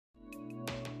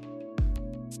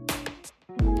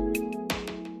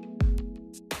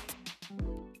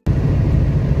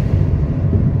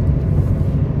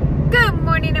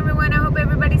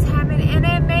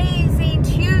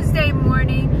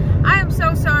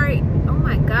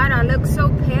my God, I look so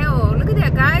pale. Look at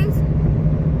that, guys.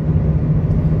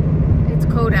 It's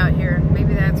cold out here.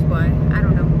 Maybe that's why. I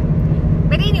don't know.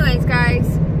 But anyways, guys,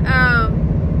 I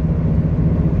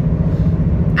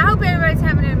hope everybody's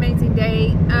having an amazing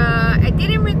day. I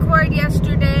didn't record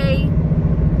yesterday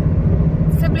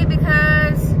simply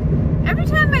because every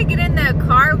time I get in the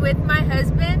car with my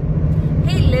husband,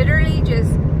 he literally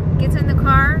just gets in the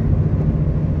car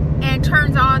and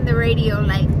turns on the radio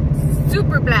like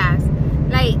super blast.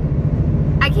 Like,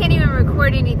 I can't even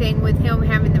record anything with him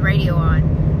having the radio on.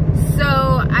 So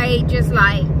I just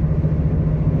like,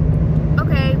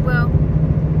 okay, well,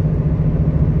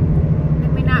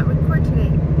 let me not record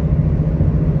today.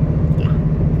 Yeah.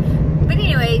 But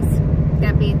anyways,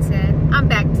 that being said, I'm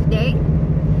back today.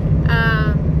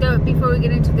 Before we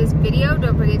get into this video,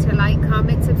 don't forget to like,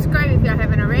 comment, subscribe if y'all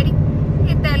haven't already.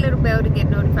 Hit that little bell to get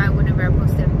notified whenever I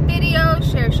post a video.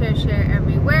 Share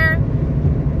everywhere.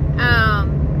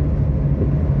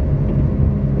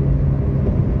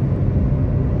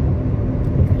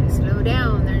 Gotta slow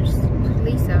down. There's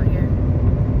police out here.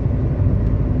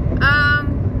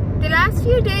 The last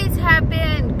few days have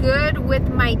been good with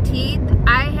my teeth.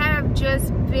 I have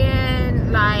just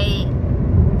been like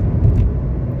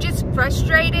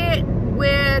frustrated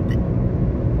with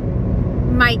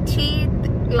my teeth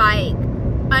like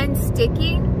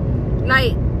unsticking.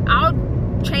 Like, I'll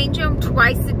change them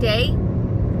twice a day,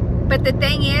 but the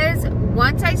thing is,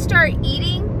 once I start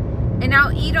eating and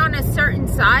I'll eat on a certain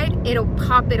side, it'll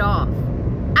pop it off.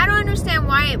 I don't understand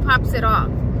why it pops it off.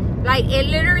 Like, it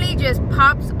literally just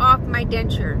pops off my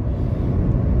denture.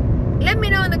 Let me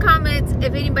know in the comments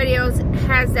if anybody else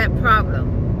has that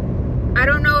problem. I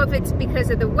don't know if it's because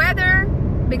of the weather,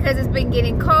 because it's been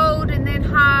getting cold and then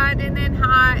hot and then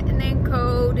hot and then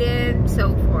cold and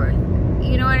so forth.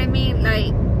 You know what I mean?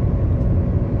 Like,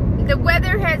 the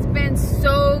weather has been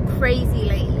so crazy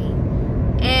lately.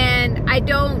 And I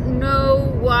don't know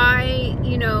why,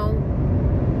 you know,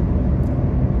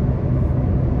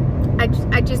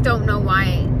 I just don't know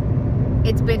why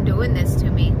it's been doing this to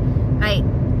me. Like,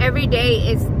 every day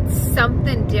is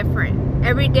something different.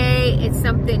 Every day it's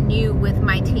something new with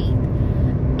my teeth.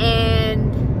 And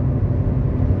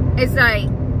it's like,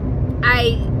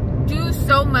 I do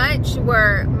so much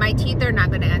where my teeth are not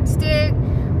going to unstick,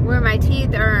 where my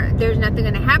teeth are, there's nothing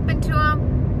going to happen to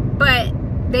them, but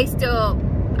they still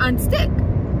unstick.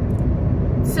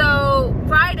 So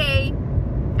Friday,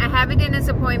 I have a dentist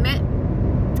appointment,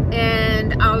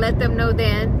 and I'll let them know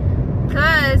then.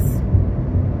 Plus,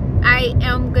 I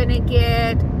am going to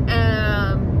get,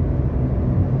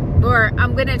 or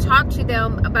I'm going to talk to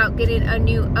them about getting a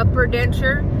new upper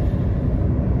denture.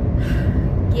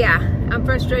 Yeah, I'm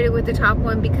frustrated with the top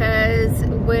one because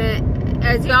when,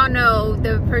 as y'all know,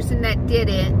 the person that did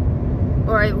it,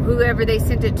 or whoever they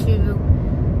sent it to,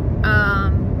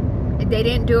 they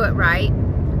didn't do it right.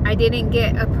 I didn't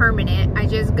get a permanent. I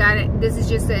just got it. This is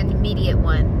just an immediate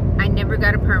one. I never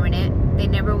got a permanent. They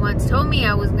never once told me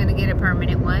I was going to get a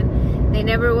permanent one. They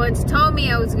never once told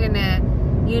me I was going to,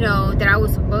 you know, that I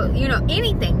was supposed, you know,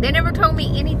 anything. They never told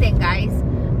me anything, guys.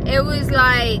 It was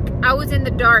like I was in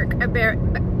the dark about,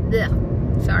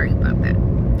 sorry about that.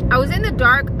 I was in the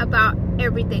dark about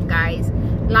everything, guys.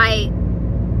 Like,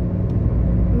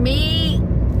 me,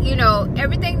 you know,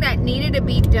 everything that needed to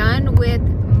be done with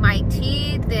my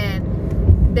teeth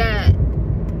and that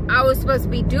I was supposed to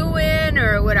be doing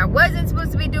or what I wasn't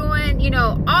supposed to be doing, you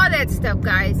know, all that stuff,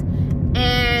 guys.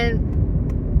 And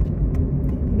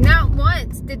not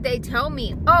once did they tell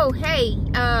me, oh, hey,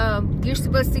 you're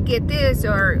supposed to get this,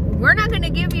 or we're not going to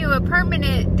give you a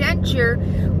permanent denture.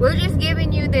 We're just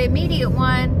giving you the immediate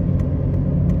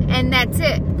one, and that's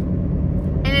it.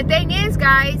 And the thing is,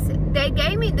 guys, they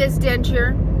gave me this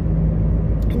denture,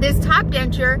 this top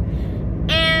denture,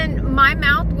 and my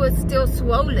mouth was still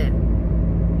swollen.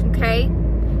 Okay,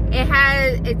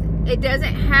 it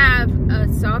doesn't have a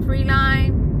soft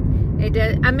reline. It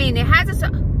does. I mean, it has a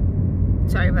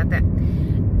sorry about that.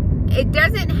 It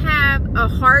doesn't have a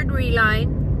hard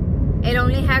reline. It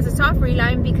only has a soft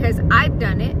reline because I've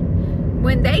done it.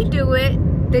 When they do it,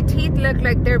 the teeth look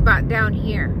like they're about down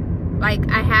here. Like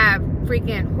I have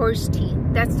freaking horse teeth.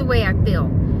 That's the way I feel.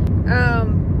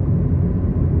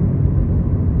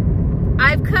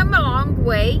 I've come a long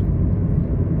way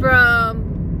from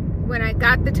when I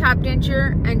got the top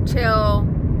denture until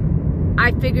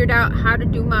I figured out how to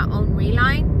do my own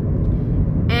reline.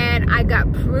 And I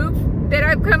got proof that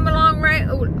I've come along right.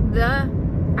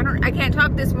 I can't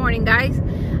talk this morning, guys.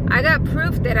 I got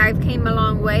proof that I've came a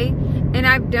long way, and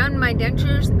I've done my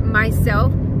dentures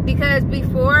myself, because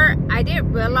before I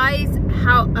didn't realize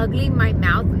how ugly my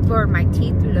mouth or my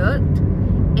teeth looked.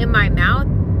 in my mouth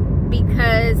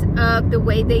because of the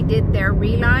way they did their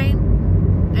reline.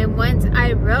 And once I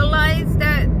realized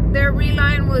that their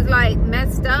reline was like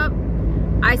messed up,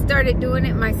 I started doing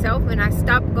it myself and I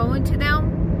stopped going to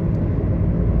them.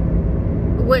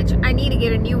 Which I need to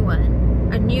get a new one,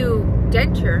 a new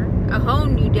denture, a whole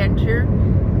new denture.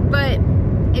 But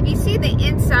if you see the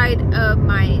inside of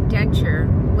my denture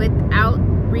without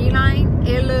reline,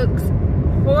 it looks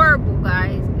horrible,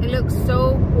 guys. It looks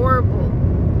so horrible.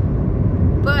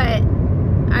 But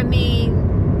I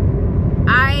mean,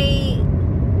 I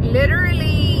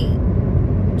literally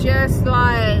just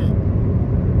like,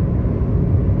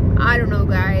 I don't know,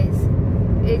 guys.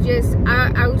 It just,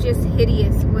 I was just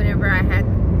hideous whenever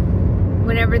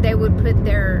they would put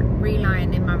their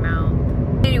reline in my mouth.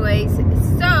 Anyways,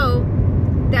 so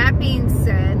that being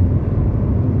said,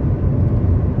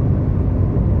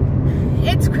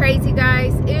 it's crazy,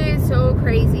 guys. It is so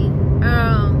crazy.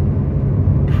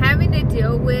 Having to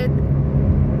deal with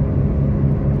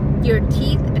your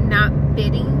teeth not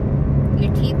fitting,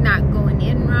 your teeth not going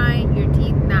in right, your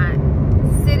teeth not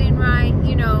sitting right,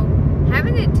 you know,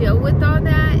 having to deal with all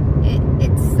that,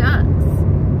 it sucks,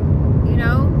 you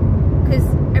know, because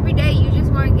every day you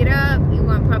just want to get up, you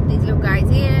want to pop these little guys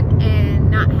in and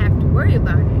not have to worry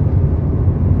about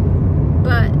it.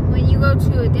 But when you go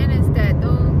to a dentist that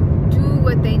don't do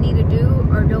what they need to do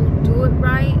or don't do it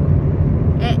right,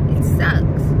 it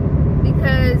sucks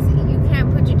because you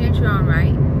can't put your denture on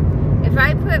right. If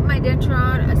I put my denture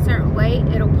on a certain way,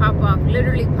 it'll pop off,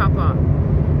 literally pop off.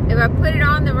 If I put it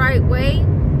on the right way,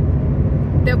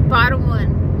 the bottom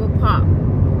one will pop.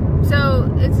 So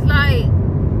it's like,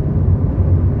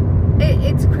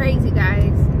 it's crazy,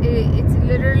 guys. It's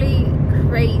literally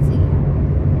crazy.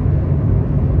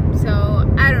 So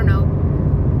I don't know.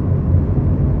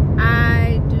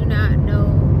 I do not know,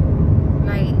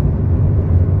 like,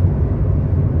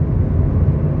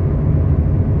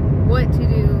 what to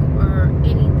do or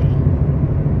anything.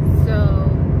 So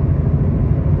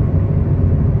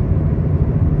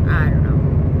I don't know.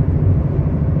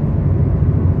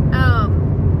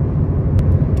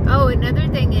 Oh, another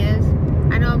thing is,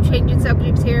 I know I'm changing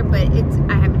subjects here, but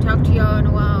I haven't talked to y'all in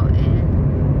a while,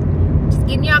 and just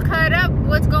getting y'all caught up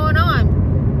what's going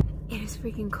on. It is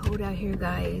freaking cold out here,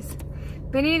 guys.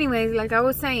 But anyways, like I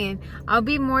was saying, I'll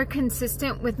be more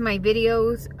consistent with my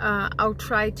videos. I'll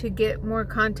try to get more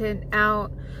content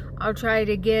out. I'll try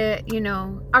to get, you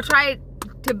know, I'll try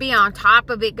to be on top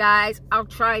of it, guys. I'll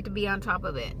try to be on top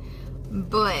of it.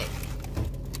 But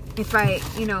if I,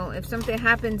 you know, if something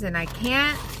happens and I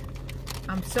can't,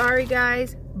 I'm sorry,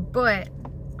 guys, but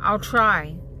I'll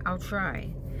try. I'll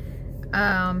try.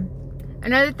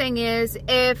 Another thing is,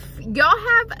 if y'all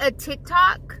have a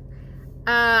TikTok,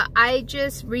 I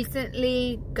just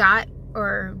recently got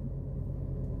or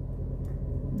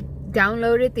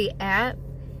downloaded the app.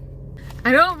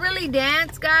 I don't really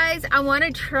dance, guys. I want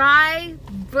to try,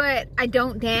 but I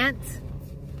don't dance.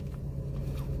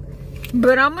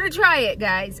 But I'm going to try it,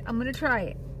 guys. I'm going to try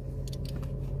it.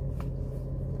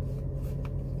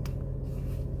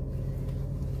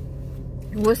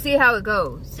 We'll see how it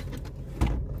goes.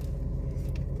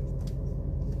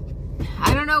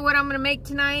 I don't know what I'm going to make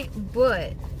tonight,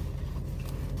 but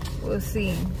we'll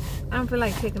see. I don't feel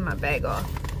like taking my bag off.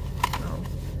 So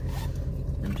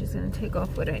I'm just going to take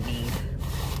off what I need.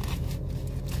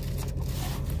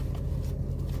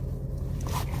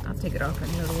 I'll take it off in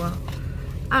a little while.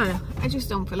 I don't know. I just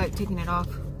don't feel like taking it off.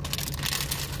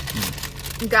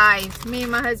 Guys, me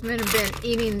and my husband have been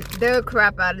eating the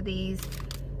crap out of these.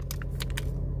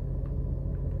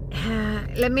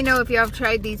 Let me know if y'all have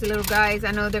tried these little guys.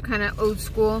 I know they're kind of old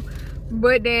school,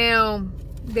 but damn,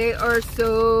 they are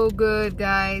so good,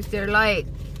 guys. They're like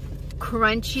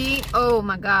crunchy. Oh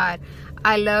my god,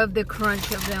 I love the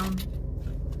crunch of them.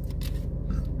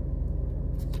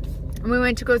 We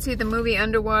went to go see the movie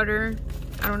Underwater.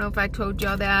 I don't know if I told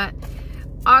y'all that.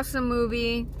 Awesome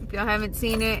movie. If y'all haven't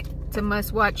seen it, it's a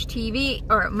must-watch TV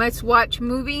or must-watch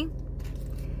movie.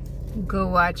 Go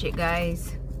watch it,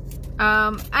 guys.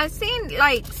 I've seen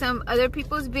like some other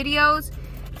people's videos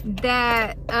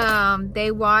that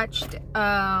they've watched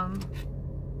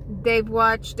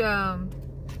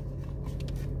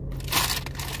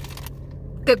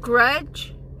The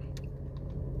Grudge.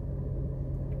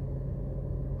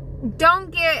 Don't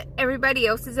get everybody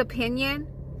else's opinion.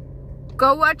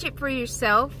 Go watch it for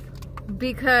yourself,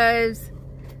 because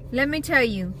let me tell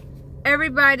you,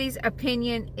 everybody's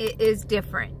opinion is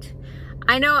different.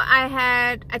 I know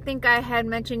I think I had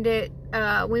mentioned it.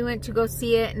 We went to go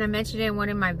see it, and I mentioned it in one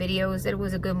of my videos that it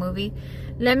was a good movie.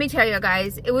 Let me tell you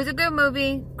guys, it was a good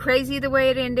movie. Crazy the way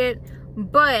it ended,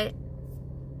 but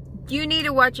You need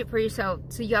to watch it for yourself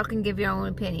so y'all can give your own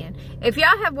opinion. If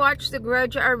y'all have watched The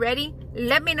Grudge already,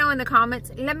 let me know in the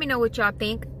comments. Let me know what y'all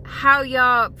think. How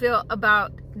y'all feel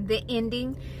about the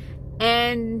ending.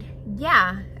 And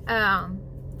yeah, and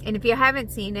if you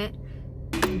haven't seen it,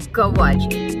 go watch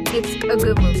it. It's a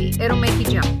good movie. It'll make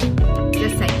you jump.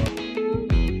 Just saying.